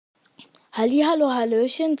Hallihallo,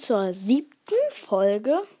 Hallöchen zur 7.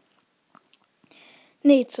 Folge.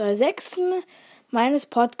 Zur 6. meines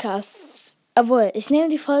Podcasts. Obwohl, ich nehme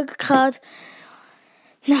die Folge gerade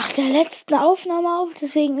nach der letzten Aufnahme auf,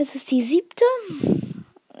 deswegen ist es die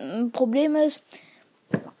 7. Problem ist,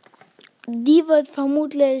 die wird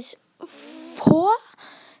vermutlich vor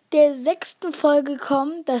der 6. Folge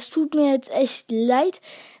kommen. Das tut mir jetzt echt leid,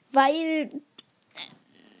 weil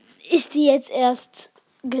ich die jetzt erst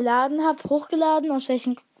hochgeladen, aus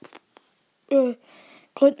welchen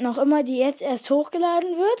Gründen auch immer, die jetzt erst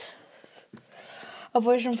hochgeladen wird,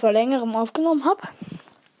 obwohl ich schon vor längerem aufgenommen habe.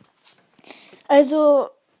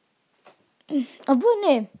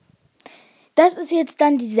 Das ist jetzt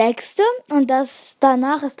dann die 6. und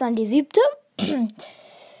danach ist dann die 7.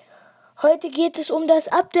 Heute geht es um das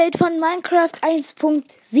Update von Minecraft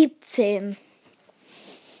 1.17.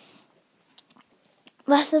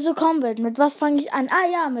 Was da so kommen wird. Mit was fange ich an?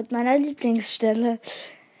 Mit meiner Lieblingsstelle.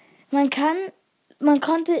 Man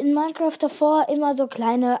konnte in Minecraft davor immer so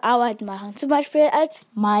kleine Arbeiten machen. Zum Beispiel als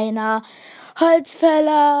Miner,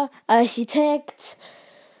 Holzfäller, Architekt,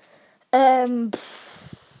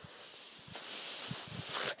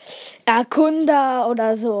 Erkunder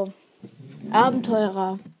oder so.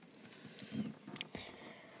 Abenteurer.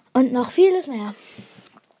 Und noch vieles mehr.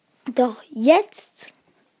 Doch jetzt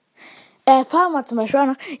Farmer zum Beispiel auch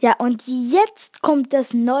noch. Ja, und jetzt kommt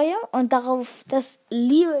das Neue und das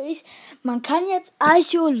liebe ich. Man kann jetzt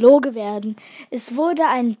Archäologe werden. Es wurde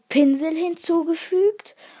ein Pinsel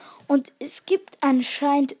hinzugefügt und es gibt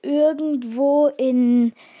anscheinend irgendwo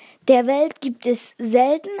in der Welt, gibt es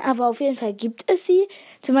selten, aber auf jeden Fall gibt es sie.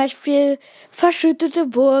 Zum Beispiel verschüttete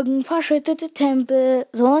Burgen, verschüttete Tempel,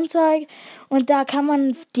 so ein Zeug. Und da kann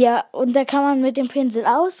man mit dem Pinsel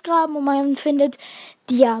ausgraben und man findet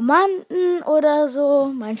Diamanten oder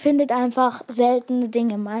so. Man findet einfach seltene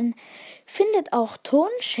Dinge. Man findet auch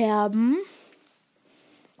Tonscherben.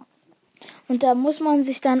 Und da muss man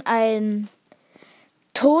sich dann einen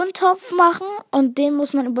Tontopf machen und den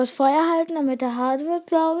muss man übers Feuer halten, damit er hart wird,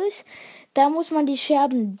 glaube ich. Da muss man die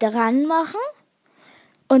Scherben dran machen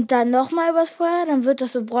und dann nochmal übers Feuer, dann wird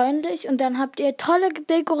das so bräunlich und dann habt ihr tolle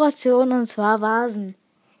Dekorationen, und zwar Vasen.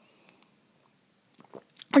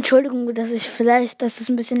 Entschuldigung, dass es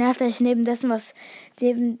ein bisschen nervt, dass ich neben dessen,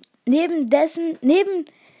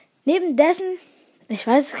 ich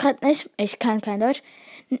weiß es gerade nicht, ich kann kein Deutsch,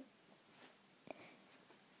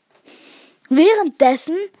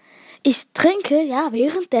 währenddessen ich trinke,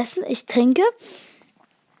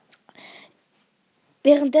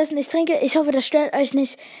 ich hoffe, das stört euch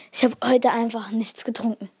nicht, ich habe heute einfach nichts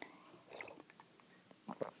getrunken.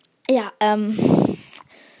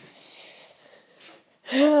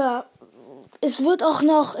 Es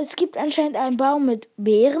gibt anscheinend einen Baum mit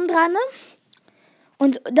Beeren dran.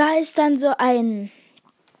 Und da ist dann so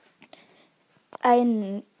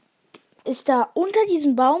ist da unter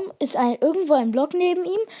diesem Baum ist irgendwo ein Block neben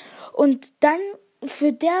ihm. Und dann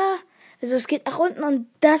es geht nach unten und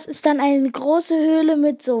das ist dann eine große Höhle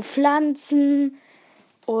mit so Pflanzen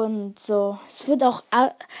und so. Es wird auch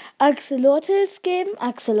Axolotls geben.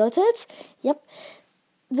 Ja.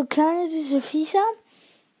 So kleine süße Viecher,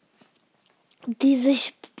 die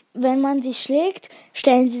sich, wenn man sie schlägt,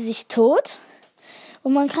 stellen sie sich tot.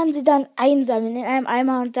 Und man kann sie dann einsammeln in einem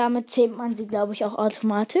Eimer und damit zähmt man sie, glaube ich, auch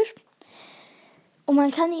automatisch. Und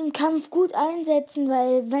man kann die im Kampf gut einsetzen,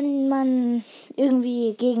 weil wenn man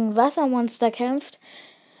irgendwie gegen Wassermonster kämpft,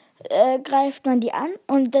 greift man die an.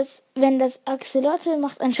 Und wenn das Axolotl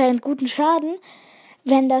macht anscheinend guten Schaden,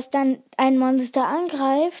 wenn das dann ein Monster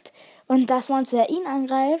angreift und das Monster ihn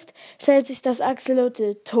angreift, stellt sich das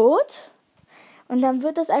Axolotl tot. Und dann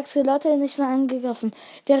wird das Axolotl nicht mehr angegriffen.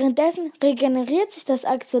 Währenddessen regeneriert sich das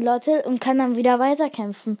Axolotl und kann dann wieder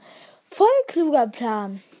weiterkämpfen. Voll kluger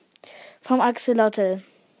Plan vom Axolotl.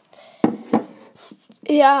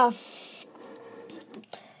 Ja.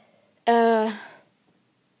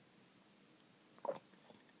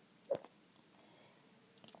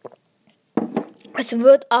 Es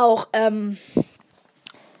wird auch,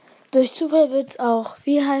 durch Zufall wird es auch,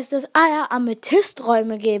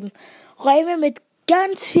 Amethysträume geben. Räume mit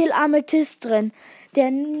ganz viel Amethyst drin,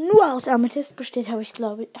 der nur aus Amethyst besteht, habe ich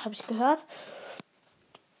gehört.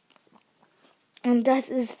 Und das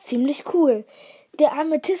ist ziemlich cool. Der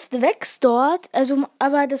Amethyst wächst dort,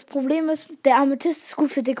 aber das Problem ist, der Amethyst ist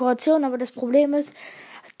gut für Dekoration, aber das Problem ist,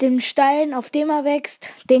 den Stein, auf dem er wächst,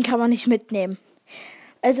 den kann man nicht mitnehmen.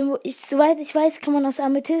 Soweit ich weiß, kann man aus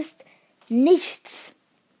Amethyst nichts.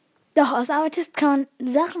 Doch, aus Amethyst kann man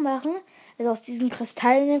Sachen machen, also aus diesem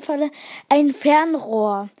Kristall in dem Falle, ein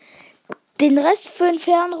Fernrohr. Den Rest für ein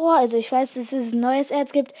Fernrohr, also ich weiß, dass es ein neues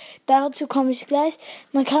Erz gibt, dazu komme ich gleich.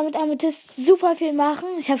 Man kann mit Amethyst super viel machen.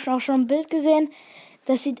 Ich habe auch schon ein Bild gesehen.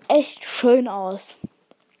 Das sieht echt schön aus.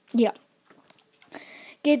 Ja.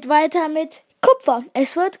 Geht weiter mit Kupfer.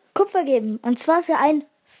 Es wird Kupfer geben. Und zwar für ein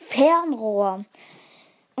Fernrohr.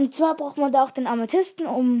 Und zwar braucht man da auch den Amethysten,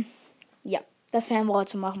 um das Fernrohr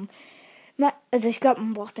zu machen. Also ich glaube,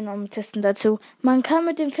 man braucht den Amethysten dazu. Man kann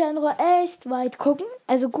mit dem Fernrohr echt weit gucken.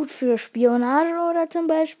 Also gut für Spionage oder zum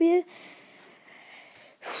Beispiel.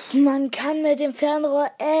 Man kann mit dem Fernrohr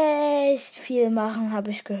echt viel machen, habe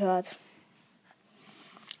ich gehört.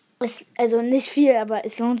 Also nicht viel, aber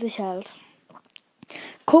es lohnt sich halt.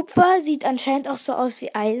 Kupfer sieht anscheinend auch so aus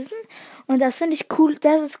wie Eisen. Und das finde ich cool.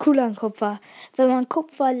 Das ist cool an Kupfer. Wenn man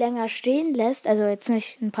Kupfer länger stehen lässt, also jetzt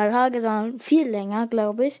nicht ein paar Tage, sondern viel länger,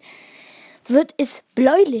 glaube ich, wird es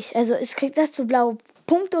bläulich. Also es kriegt das so blaue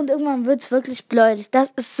Punkte und irgendwann wird es wirklich bläulich.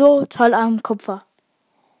 Das ist so toll am Kupfer.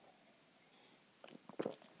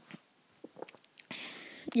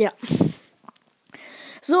 Ja.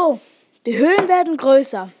 So, die Höhlen werden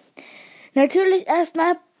größer. Natürlich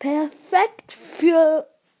erstmal perfekt für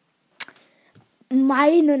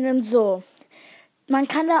Meinen und so. Man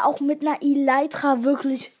kann da auch mit einer Elytra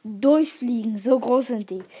wirklich durchfliegen. So groß sind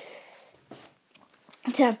die.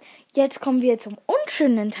 Tja, jetzt kommen wir zum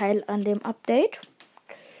unschönen Teil an dem Update.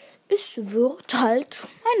 Es wird halt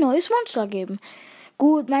ein neues Monster geben.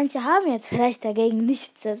 Gut, manche haben jetzt vielleicht dagegen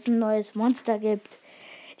nichts, dass es ein neues Monster gibt.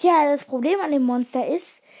 Tja, das Problem an dem Monster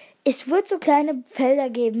ist, es wird so kleine Felder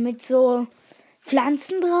geben mit so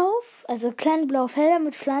Pflanzen drauf, also kleine blaue Felder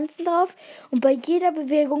mit Pflanzen drauf, und bei jeder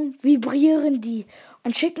Bewegung vibrieren die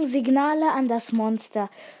und schicken Signale an das Monster.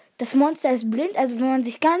 Das Monster ist blind, also wenn man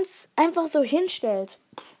sich ganz einfach so hinstellt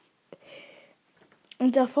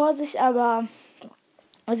und davor sich aber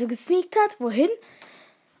gesneakt hat, wohin,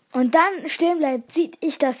 und dann stehen bleibt, sieht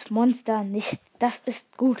ich das Monster nicht. Das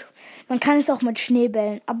ist gut. Man kann es auch mit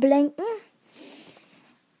Schneebällen ablenken.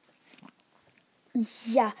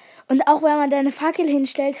 Ja, und auch wenn man da eine Fackel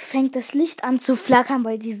hinstellt, fängt das Licht an zu flackern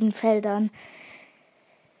bei diesen Feldern.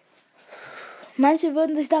 Manche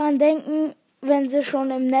würden sich daran denken, wenn sie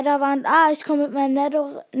schon im Nether waren, ich komme mit meinem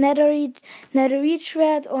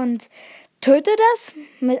Netherite-Schwert und töte das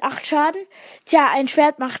mit 8 Schaden. Tja, ein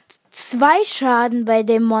Schwert macht 2 Schaden bei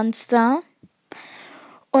dem Monster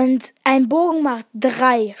und ein Bogen macht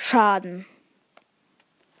 3 Schaden.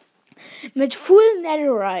 Mit Full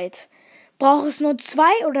Netherite braucht es nur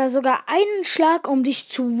 2 oder sogar einen Schlag, um dich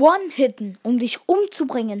zu one-hitten, um dich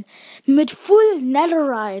umzubringen. Mit Full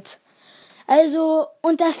Netherite. Also,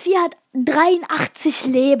 und das Vieh hat 83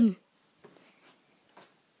 Leben.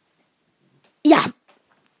 Ja.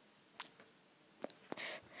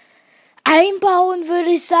 Einbauen, würde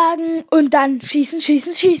ich sagen, und dann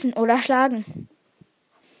schießen oder schlagen.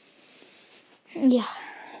 Ja.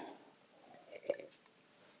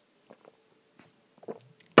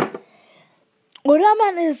 Oder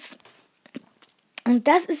man ist, und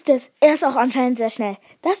das ist er ist auch anscheinend sehr schnell.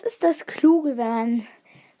 Das ist das Kluge, wenn man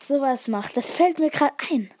sowas macht. Das fällt mir gerade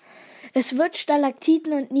ein. Es wird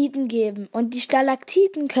Stalaktiten und Nieten geben. Und die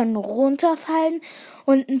Stalaktiten können runterfallen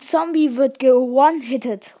und ein Zombie wird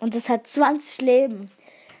ge-one-hitted. Und das hat 20 Leben.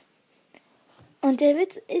 Und der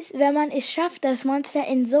Witz ist, wenn man es schafft, das Monster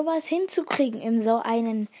in sowas hinzukriegen, in so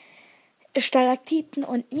einen Stalaktiten-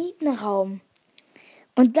 und Nietenraum,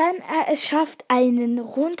 und dann es schafft, einen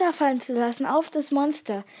runterfallen zu lassen auf das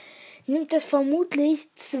Monster, nimmt es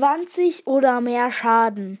vermutlich 20 oder mehr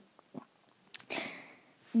Schaden.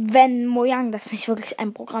 Wenn Mojang das nicht wirklich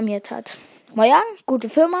einprogrammiert hat. Mojang, gute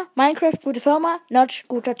Firma. Minecraft, gute Firma. Notch,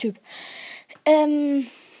 guter Typ.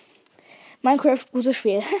 Minecraft, gutes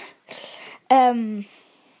Spiel.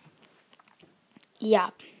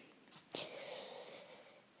 Ja.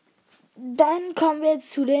 Dann kommen wir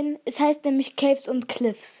zu es heißt nämlich Caves und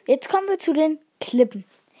Cliffs. Jetzt kommen wir zu den Klippen.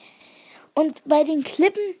 Und bei den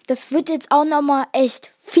Klippen, das wird jetzt auch nochmal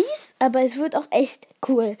echt fies, aber es wird auch echt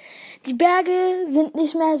cool. Die Berge sind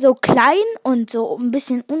nicht mehr so klein und so ein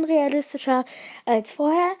bisschen unrealistischer als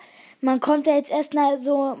vorher. Man kommt da jetzt erstmal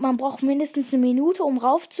man braucht mindestens eine Minute, um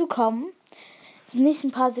raufzukommen. Nicht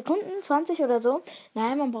ein paar Sekunden, 20 oder so.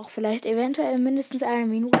 Nein, man braucht vielleicht eventuell mindestens eine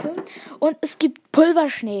Minute. Und es gibt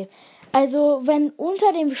Pulverschnee. Also, wenn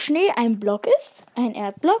unter dem Schnee ein Block ist, ein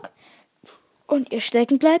Erdblock, und ihr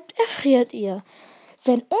stecken bleibt, erfriert ihr.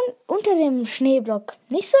 Wenn unter dem Schneeblock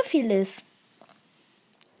nicht so viel ist,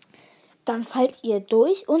 dann fallt ihr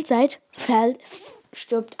durch und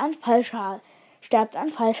sterbt an Fallschaden.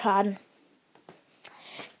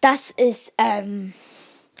 Das ist,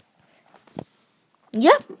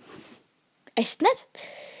 ja, echt nett.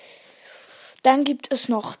 Dann gibt es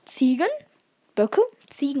noch Ziegen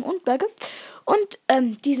und Böcke. Und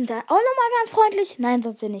die sind dann auch nochmal ganz freundlich. Nein,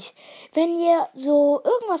 sind sie nicht. Wenn ihr so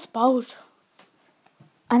irgendwas baut,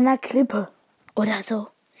 an der Klippe oder so,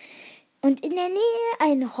 und in der Nähe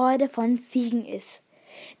eine Horde von Ziegen ist,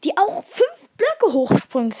 die auch 5 Blöcke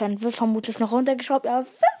hochspringen können, wird vermutlich noch runtergeschraubt, aber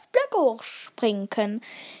 5 Blöcke hochspringen können,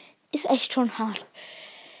 ist echt schon hart,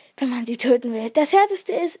 wenn man sie töten will. Das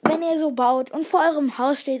Härteste ist, wenn ihr so baut und vor eurem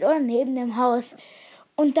Haus steht oder neben dem Haus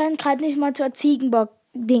und dann gerade nicht mal zur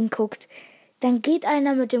Ziegenbock-Ding guckt, dann geht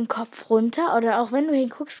einer mit dem Kopf runter, oder auch wenn du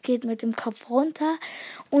hinguckst, geht mit dem Kopf runter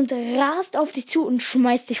und rast auf dich zu und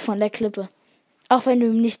schmeißt dich von der Klippe. Auch wenn du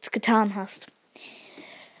ihm nichts getan hast.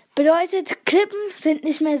 Bedeutet, Klippen sind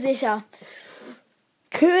nicht mehr sicher.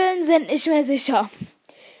 Höhlen sind nicht mehr sicher.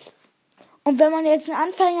 Und wenn man jetzt ein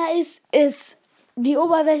Anfänger ist, ist die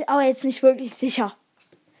Oberwelt aber jetzt nicht wirklich sicher.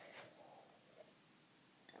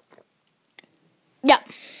 Ja.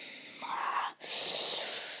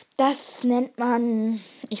 Das nennt man,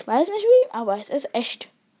 ich weiß nicht wie, aber es ist echt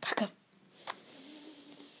Kacke.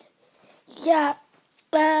 Ja,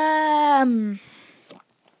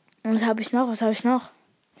 was habe ich noch?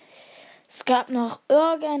 Es gab noch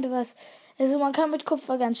irgendwas. Also man kann mit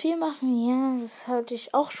Kupfer ganz viel machen. Ja, das hatte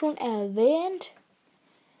ich auch schon erwähnt.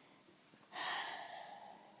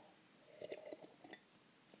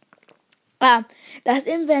 Das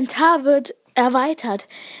Inventar wird erweitert.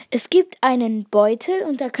 Es gibt einen Beutel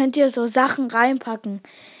und da könnt ihr so Sachen reinpacken.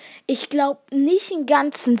 Ich glaube nicht einen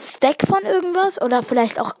ganzen Stack von irgendwas oder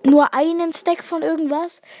vielleicht auch nur einen Stack von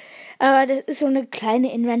irgendwas. Aber das ist so eine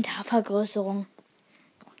kleine Inventarvergrößerung.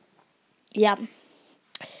 Ja.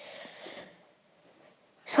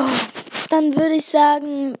 So, dann würde ich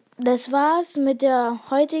sagen, das war's mit der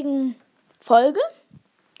heutigen Folge.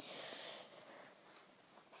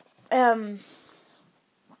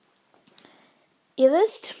 Ihr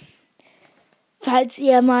wisst, falls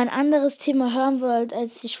ihr mal ein anderes Thema hören wollt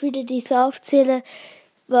als die Spiele, die ich so aufzähle,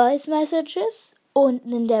 Voice Messages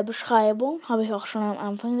unten in der Beschreibung, habe ich auch schon am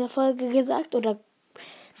Anfang der Folge gesagt, oder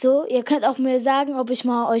so. Ihr könnt auch mir sagen, ob ich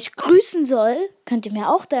mal euch grüßen soll, könnt ihr mir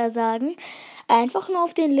auch da sagen, einfach nur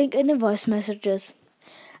auf den Link in den Voice Messages.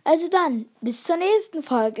 Also dann, bis zur nächsten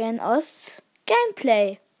Folge in Osts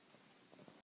Gameplay.